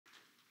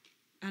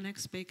Our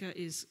next speaker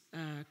is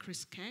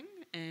Chris Kang,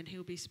 and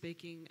he'll be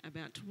speaking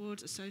about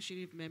towards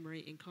associative memory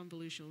in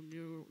convolutional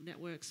neural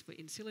networks for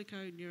in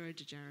silico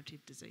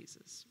neurodegenerative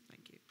diseases.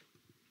 Thank you.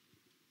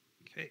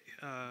 Okay,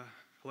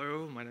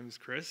 hello, my name is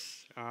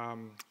Chris,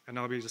 and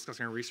I'll be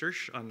discussing our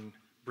research on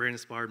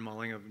brain-inspired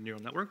modeling of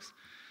neural networks.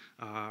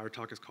 Our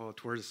talk is called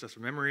Towards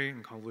Associative Memory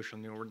in Convolutional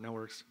Neural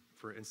Networks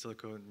for in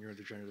silico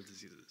neurodegenerative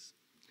diseases.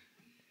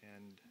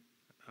 And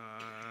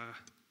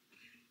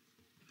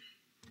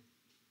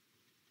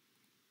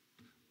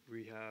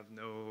we have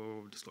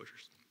no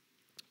disclosures.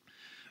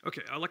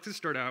 Okay, I'd like to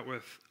start out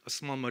with a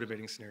small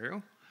motivating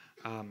scenario.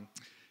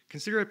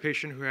 Consider a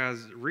patient who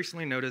has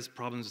recently noticed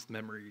problems with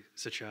memory,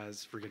 such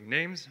as forgetting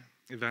names,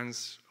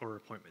 events, or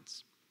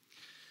appointments.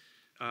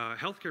 A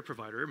healthcare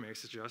provider may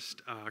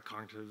suggest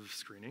cognitive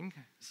screening,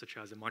 such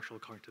as a Montreal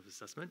cognitive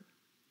assessment.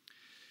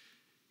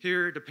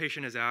 Here, the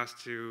patient is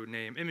asked to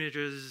name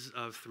images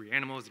of 3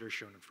 animals that are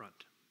shown in front.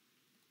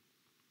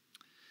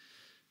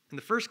 In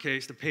the first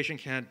case, the patient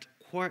can't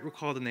quite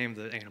recall the name of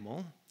the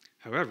animal.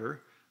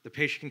 However, the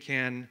patient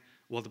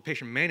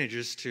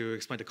manages to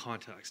explain the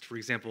context. For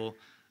example,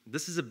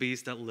 this is a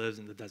beast that lives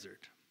in the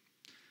desert.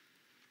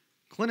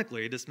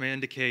 Clinically, this may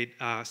indicate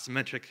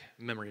semantic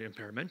memory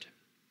impairment.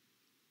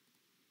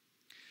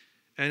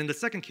 And in the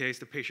second case,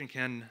 the patient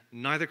can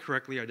neither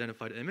correctly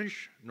identify the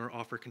image nor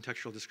offer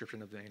contextual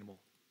description of the animal.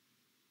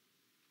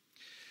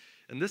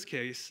 In this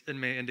case, it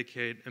may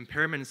indicate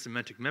impairment in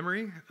semantic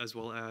memory as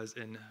well as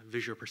in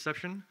visual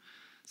perception,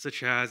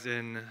 such as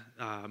in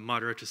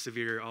moderate to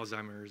severe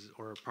Alzheimer's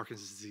or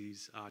Parkinson's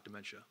disease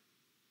dementia.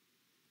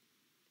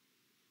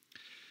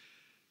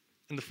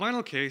 In the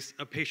final case,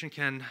 a patient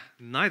can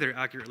neither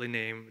accurately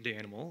name the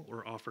animal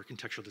or offer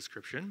contextual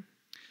description.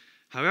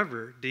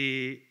 However,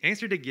 the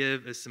answer they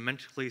give is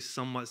semantically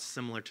somewhat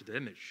similar to the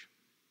image.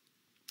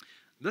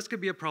 This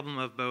could be a problem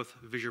of both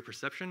visual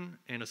perception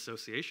and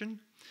association,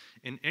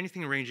 and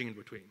anything ranging in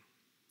between.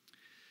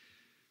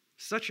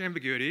 Such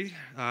ambiguity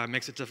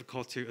makes it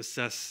difficult to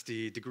assess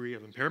the degree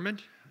of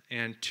impairment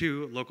and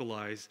to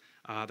localize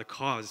the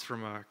cause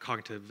from a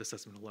cognitive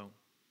assessment alone.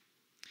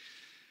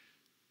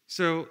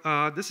 So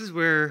this is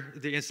where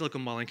the in silico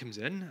modeling comes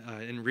in.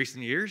 In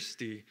recent years,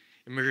 the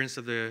emergence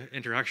of the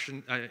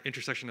intersection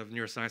of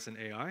neuroscience and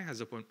AI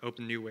has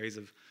opened new ways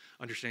of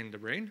understanding the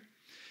brain.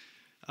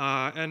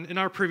 And in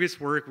our previous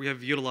work, we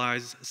have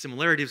utilized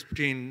similarities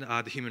between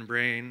the human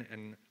brain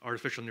and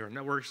artificial neural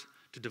networks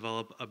to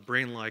develop a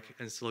brain-like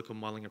in silico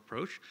modeling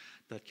approach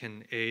that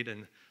can aid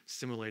in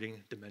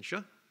simulating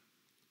dementia.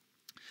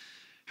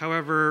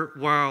 However,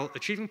 while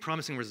achieving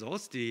promising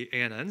results, the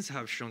ANNs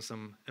have shown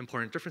some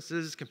important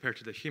differences compared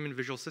to the human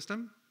visual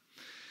system.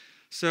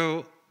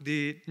 So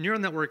the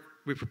neural network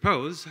we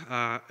propose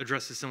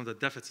addresses some of the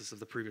deficits of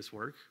the previous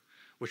work,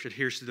 which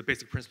adheres to the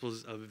basic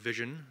principles of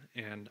vision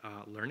and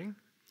learning,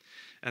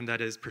 and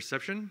that is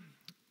perception,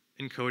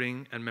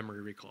 encoding, and memory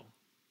recall.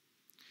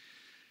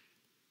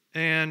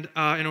 And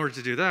in order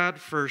to do that,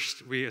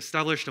 first, we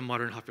established a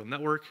modern hot field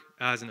network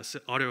as an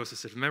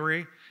auto-associative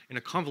memory in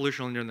a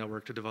convolutional neural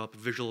network to develop a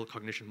visual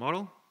cognition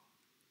model.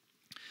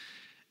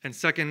 And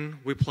second,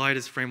 we applied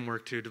this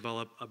framework to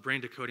develop a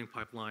brain decoding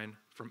pipeline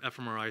from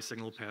fMRI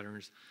signal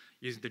patterns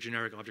using the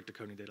generic object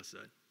decoding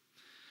dataset.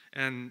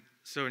 And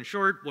so in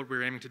short, what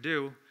we're aiming to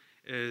do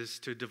is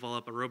to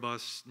develop a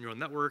robust neural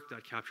network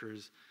that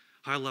captures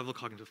high-level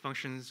cognitive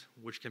functions,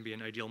 which can be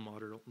an ideal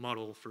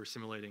model for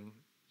simulating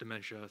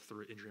dementia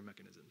through injury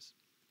mechanisms.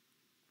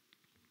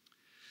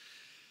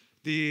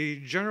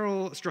 The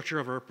general structure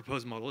of our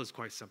proposed model is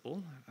quite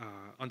simple.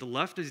 On the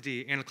left is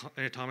the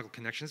anatomical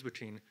connections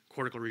between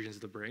cortical regions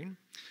of the brain,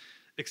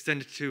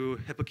 extended to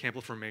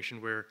hippocampal formation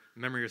where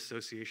memory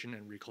association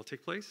and recall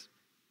take place.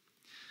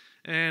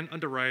 And on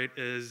the right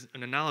is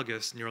an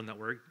analogous neural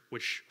network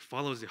which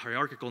follows the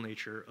hierarchical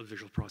nature of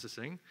visual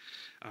processing,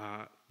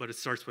 but it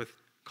starts with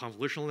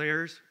convolutional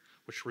layers,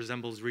 which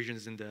resembles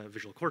regions in the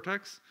visual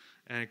cortex,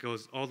 and it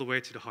goes all the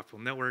way to the hot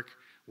field network,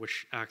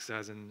 which acts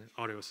as an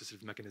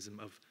auto-associative mechanism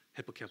of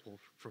hippocampal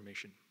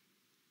formation.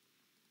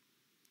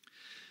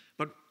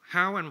 But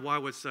how and why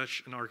would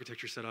such an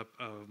architecture setup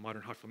of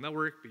modern hot field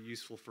network be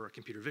useful for a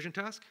computer vision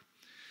task?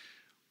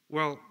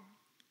 Well,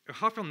 a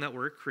hot field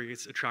network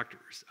creates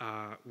attractors,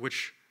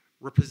 which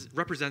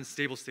represent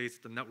stable states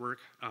the network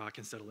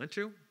can settle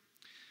into.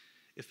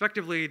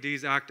 Effectively,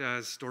 these act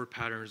as stored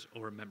patterns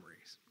or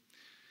memories.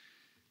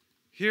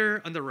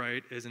 Here on the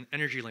right is an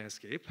energy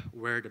landscape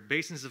where the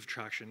basins of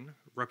attraction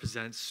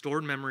represent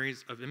stored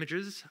memories of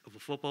images of a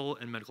football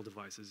and medical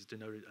devices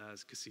denoted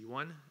as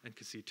KC1 and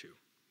KC2.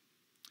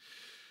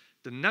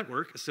 The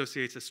network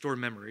associates the stored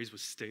memories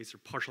with states or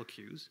partial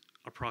cues,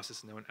 a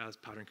process known as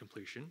pattern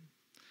completion.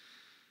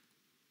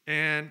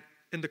 And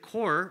in the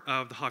core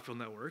of the hot field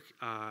network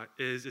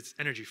is its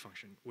energy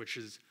function, which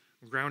is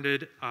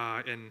grounded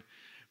in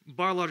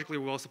biologically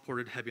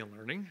well-supported Hebbian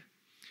learning,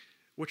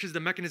 which is the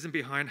mechanism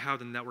behind how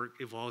the network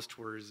evolves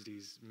towards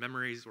these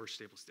memories or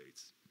stable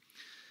states.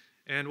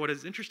 And what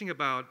is interesting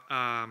about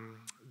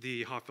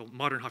the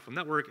modern hot field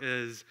network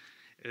is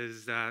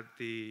is that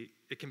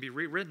it can be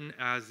rewritten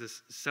as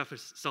this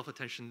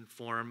self-attention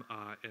form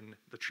in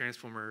the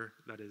transformer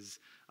that is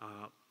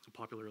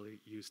popularly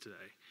used today.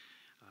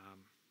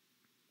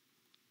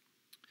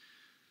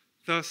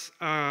 Thus,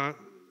 a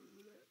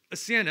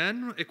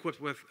CNN equipped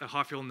with a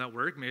hot-field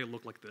network may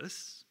look like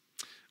this.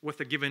 With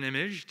a given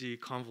image, the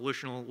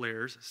convolutional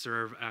layers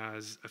serve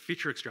as a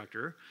feature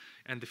extractor,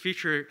 and the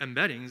feature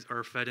embeddings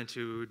are fed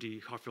into the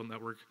hot-field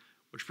network,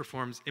 which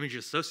performs image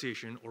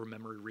association or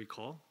memory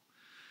recall.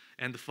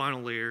 And the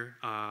final layer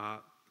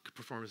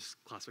performs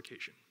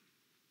classification.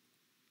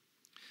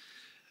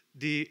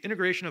 The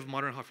integration of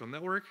modern hot-field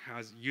network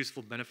has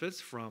useful benefits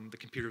from the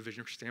computer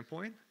vision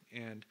standpoint.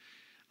 And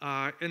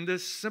in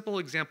this simple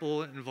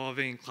example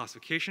involving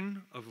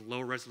classification of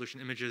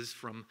low-resolution images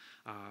from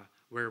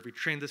where we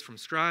trained this from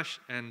scratch,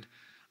 and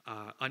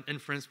on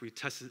inference, we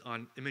tested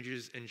on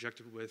images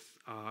injected with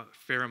a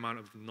fair amount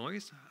of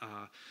noise.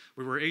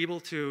 We were able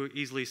to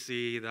easily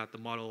see that the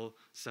model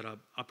setup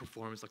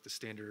outperforms like the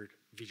standard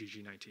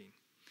VGG19.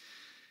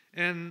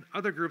 And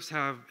other groups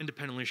have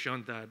independently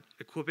shown that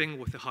equipping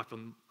with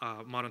the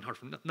modern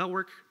hot-field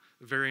network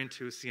variant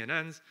to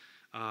CNNs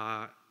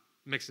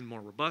makes it more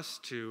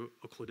robust to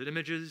occluded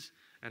images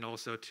and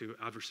also to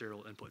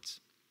adversarial inputs.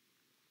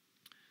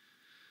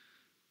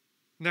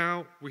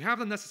 Now, we have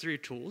the necessary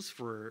tools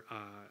for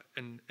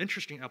an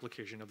interesting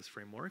application of this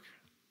framework.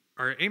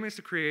 Our aim is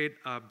to create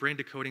a brain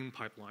decoding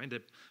pipeline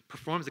that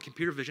performs a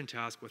computer vision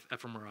task with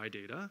fMRI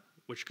data,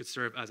 which could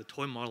serve as a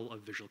toy model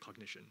of visual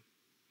cognition.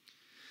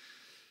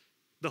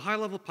 The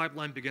high-level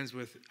pipeline begins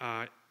with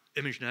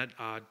ImageNet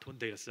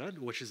dataset,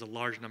 which is a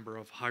large number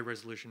of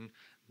high-resolution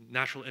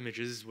natural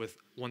images with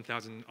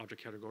 1,000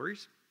 object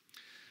categories.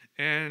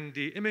 And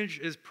the image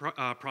is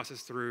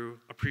processed through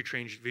a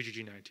pre-trained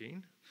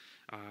VGG19,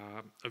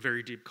 a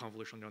very deep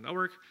convolutional neural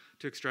network,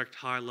 to extract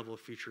high-level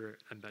feature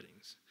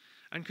embeddings.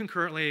 And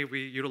concurrently,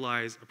 we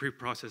utilize a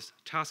pre-processed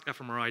task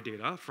fMRI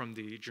data from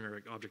the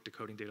generic object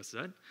decoding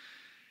dataset.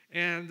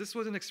 And this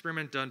was an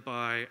experiment done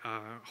by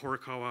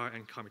Horikawa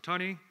and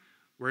Kamitani,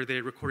 where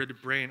they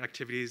recorded brain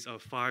activities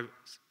of 5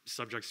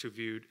 subjects who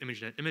viewed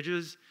ImageNet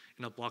images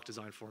in a block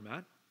design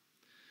format.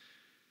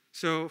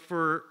 So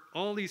for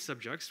all these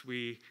subjects,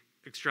 we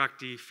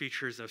extract the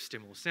features of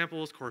stimulus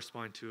samples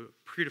corresponding to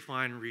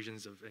predefined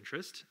regions of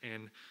interest,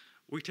 and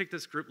we take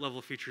this group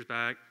level feature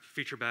bag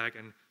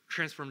and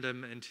transform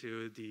them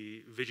into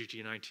the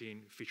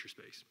VGG19 feature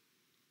space.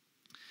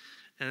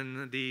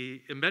 And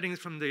the embeddings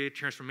from the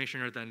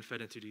transformation are then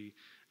fed into the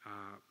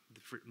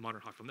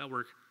modern hot-field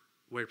network,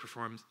 where it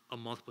performs a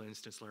multiple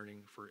instance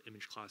learning for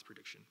image class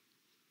prediction.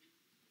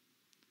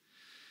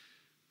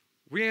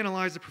 We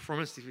analyze the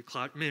performance of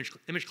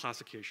image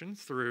classification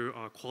through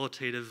a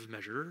qualitative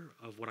measure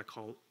of what I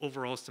call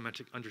overall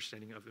semantic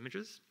understanding of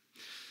images.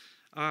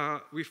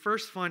 We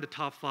first find the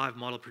top 5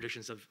 model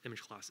predictions of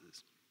image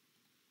classes.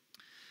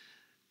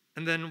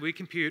 And then we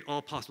compute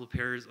all possible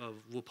pairs of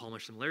Will-Palmer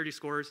similarity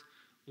scores,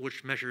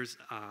 which measures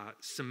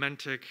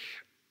semantic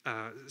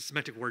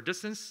word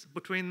distance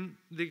between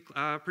the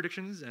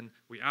predictions, and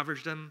we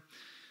average them.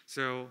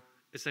 So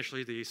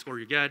essentially, the score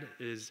you get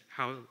is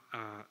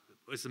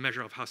is the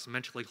measure of how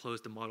semantically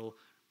close the model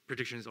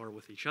predictions are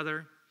with each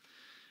other.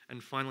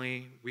 And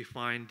finally, we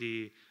find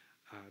the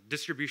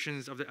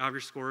distributions of the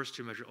average scores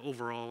to measure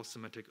overall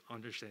semantic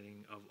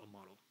understanding of a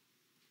model.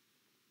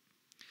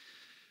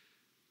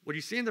 What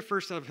you see in the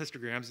first set of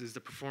histograms is the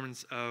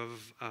performance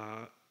of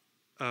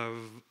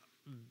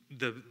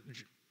the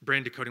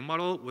brain decoding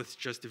model with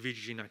just the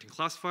VGG19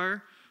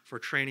 classifier for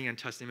training and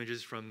test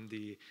images from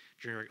the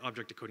generic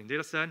object decoding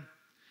dataset.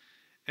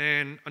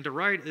 And on the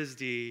right is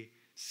the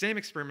same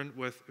experiment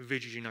with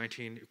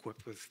VGG19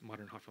 equipped with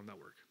modern hot-field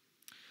network.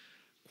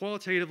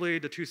 Qualitatively,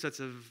 the 2 sets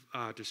of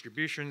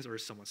distributions are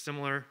somewhat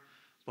similar,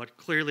 but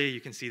clearly you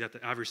can see that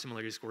the average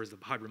similarity score of the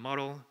hybrid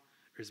model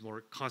is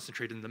more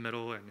concentrated in the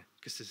middle and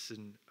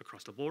consistent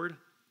across the board.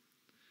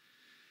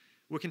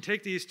 We can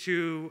take these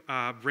 2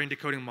 brain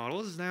decoding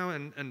models now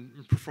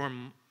and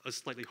perform a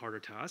slightly harder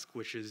task,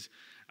 which is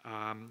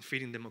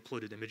feeding them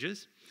occluded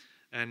images.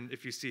 And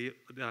if you see,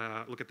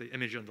 look at the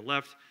image on the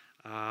left,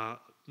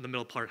 the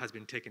middle part has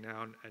been taken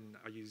out, and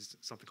I used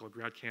something called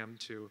GradCam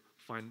to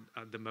find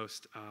the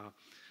most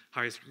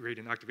highest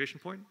gradient activation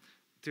point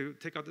to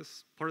take out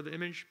this part of the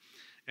image.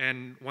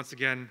 And once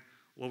again,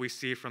 what we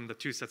see from the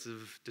 2 sets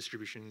of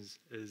distributions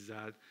is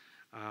that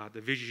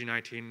the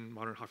VGG19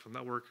 modern hot-field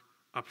network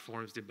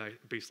outperforms the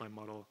baseline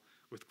model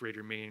with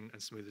greater mean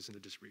and smoothness in the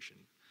distribution,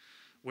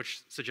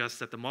 which suggests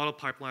that the model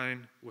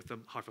pipeline with the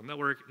hot-field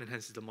network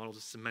enhances the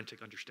model's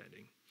semantic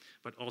understanding,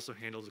 but also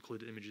handles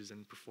occluded images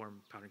and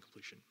perform pattern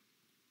completion.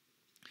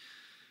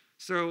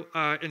 So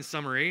in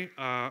summary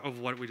of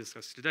what we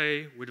discussed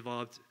today, we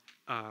developed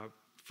a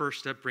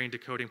first-step brain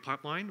decoding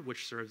pipeline,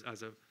 which serves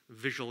as a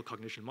visual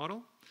cognition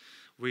model.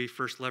 We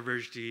first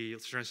leveraged the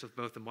strengths of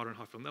both the modern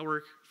hot-field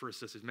network for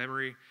associative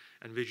memory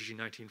and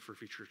VGG19 for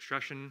feature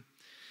extraction.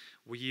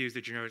 We used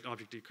the generic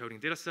object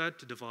decoding dataset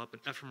to develop an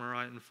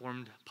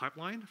fMRI-informed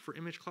pipeline for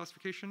image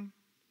classification.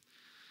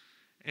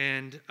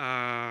 And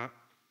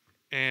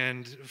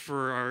And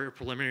for our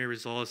preliminary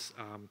results,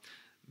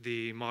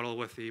 the model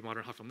with the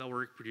modern hot field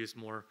network produced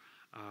more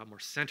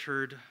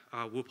centered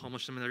Wu-Palmer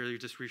similarity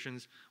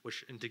distributions,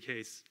 which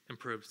indicates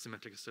improved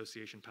semantic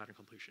association pattern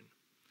completion.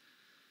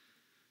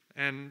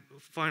 And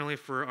finally,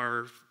 for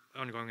our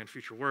ongoing and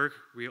future work,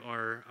 we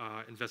are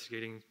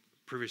investigating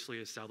previously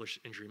established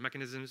injury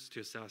mechanisms to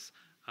assess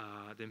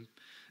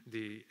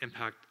the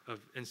impact of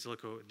in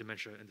silico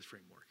dementia in this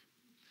framework.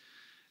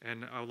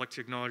 And I would like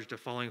to acknowledge the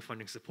following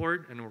funding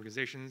support and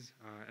organizations,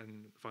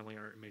 and finally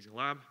our amazing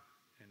lab.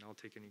 And I'll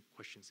take any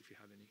questions if you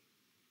have any.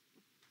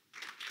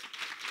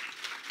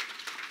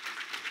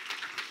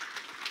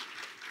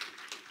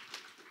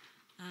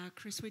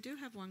 Chris, we do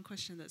have one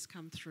question that's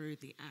come through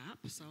the app,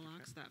 so I'll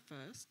ask that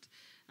first.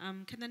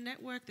 Can the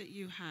network that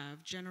you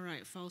have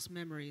generate false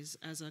memories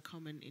as are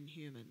common in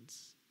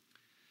humans?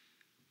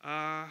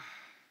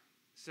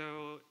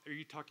 So are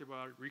you talking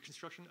about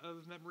reconstruction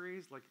of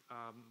memories?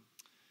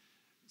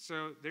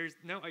 So there's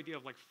no idea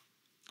of like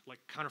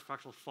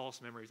counterfactual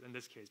false memories in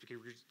this case, because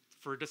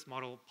for this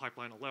model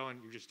pipeline alone,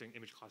 you're just doing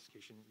image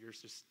classification. You're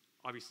just,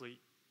 obviously,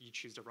 you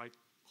choose the right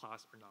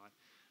class or not.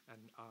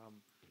 And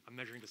I'm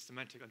measuring the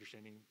semantic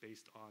understanding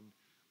based on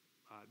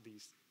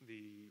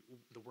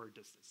the word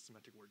distance,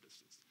 semantic word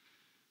distance.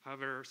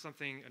 However,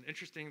 an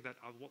interesting that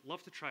I would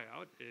love to try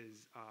out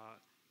is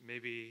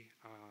maybe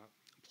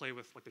play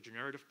with like the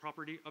generative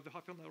property of the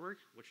hot field network,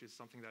 which is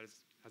something that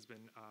has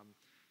been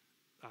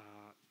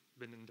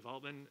in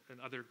development in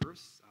other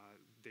groups.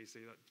 They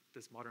say that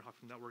this modern hot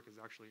field network is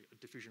actually a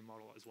diffusion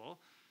model as well.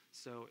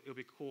 So it would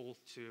be cool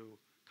to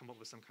come up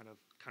with some kind of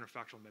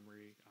counterfactual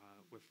memory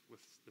with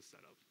this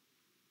setup.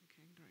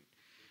 Okay, great.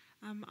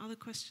 Other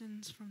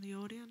questions from the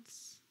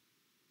audience?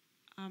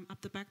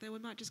 Up the back there, we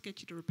might just get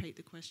you to repeat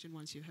the question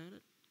once you've heard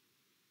it.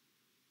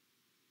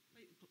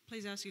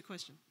 Please ask your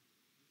question.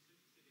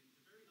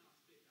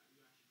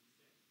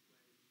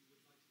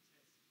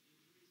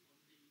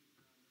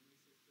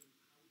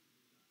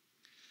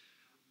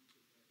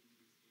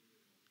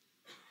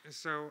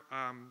 So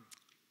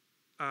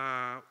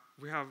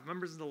we have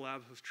members in the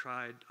lab who've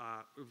tried,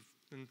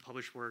 in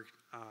published work,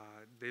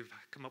 they've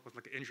come up with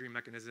like an injury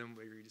mechanism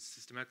where you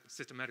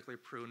systematically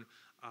prune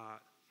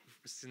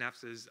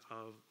synapses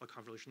of a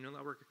convolutional neural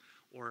network,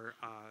 or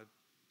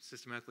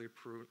systematically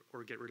prune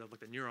or get rid of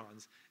like the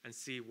neurons and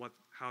see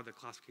how the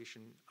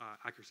classification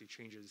accuracy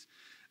changes.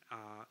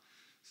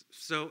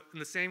 So in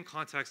the same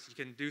context, you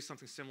can do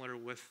something similar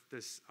with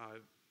this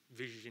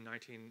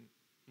VGG19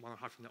 modern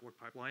hot field network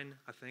pipeline.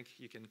 I think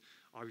you can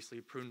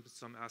obviously prune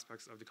some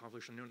aspects of the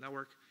convolutional neural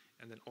network,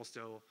 and then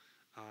also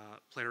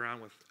play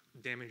around with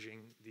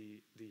damaging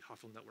the hot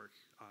field network,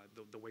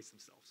 the weights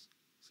themselves.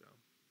 So.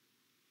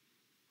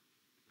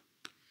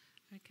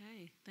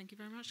 Okay, thank you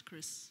very much,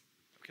 Chris.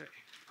 Okay.